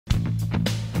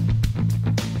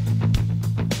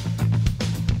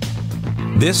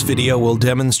This video will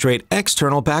demonstrate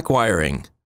external back wiring.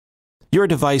 Your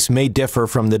device may differ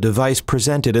from the device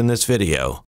presented in this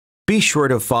video. Be sure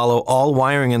to follow all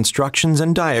wiring instructions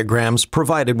and diagrams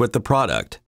provided with the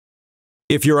product.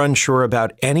 If you're unsure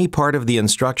about any part of the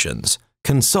instructions,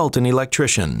 consult an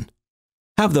electrician.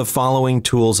 Have the following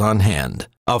tools on hand: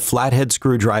 a flathead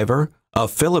screwdriver, a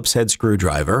Phillips head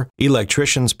screwdriver,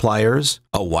 electrician's pliers,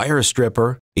 a wire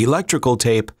stripper, electrical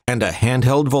tape, and a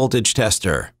handheld voltage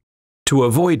tester. To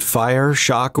avoid fire,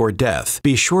 shock, or death,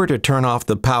 be sure to turn off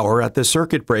the power at the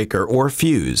circuit breaker or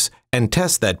fuse and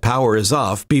test that power is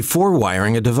off before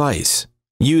wiring a device.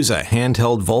 Use a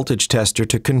handheld voltage tester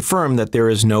to confirm that there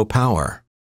is no power.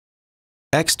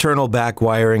 External back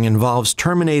wiring involves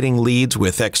terminating leads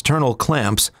with external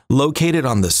clamps located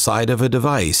on the side of a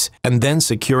device and then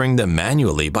securing them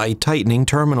manually by tightening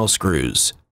terminal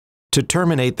screws. To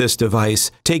terminate this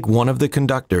device, take one of the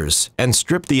conductors and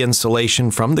strip the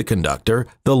insulation from the conductor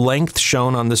the length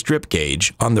shown on the strip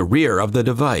gauge on the rear of the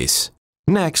device.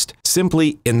 Next,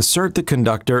 simply insert the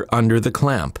conductor under the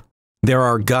clamp. There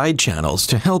are guide channels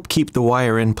to help keep the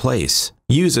wire in place.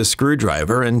 Use a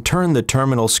screwdriver and turn the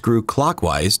terminal screw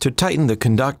clockwise to tighten the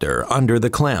conductor under the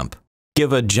clamp.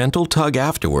 Give a gentle tug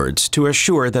afterwards to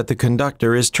assure that the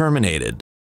conductor is terminated.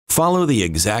 Follow the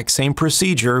exact same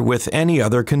procedure with any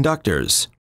other conductors.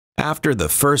 After the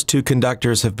first two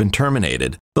conductors have been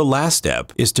terminated, the last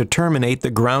step is to terminate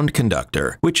the ground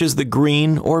conductor, which is the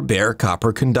green or bare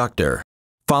copper conductor.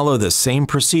 Follow the same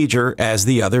procedure as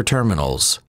the other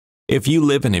terminals. If you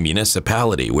live in a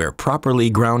municipality where properly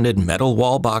grounded metal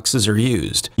wall boxes are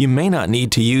used, you may not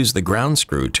need to use the ground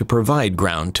screw to provide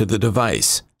ground to the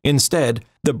device. Instead,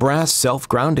 the brass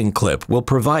self-grounding clip will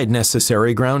provide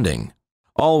necessary grounding.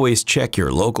 Always check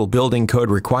your local building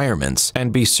code requirements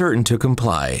and be certain to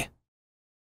comply.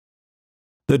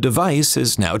 The device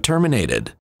is now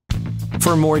terminated.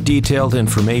 For more detailed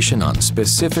information on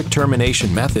specific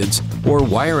termination methods or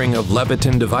wiring of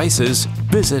Leviton devices,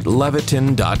 visit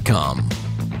leviton.com.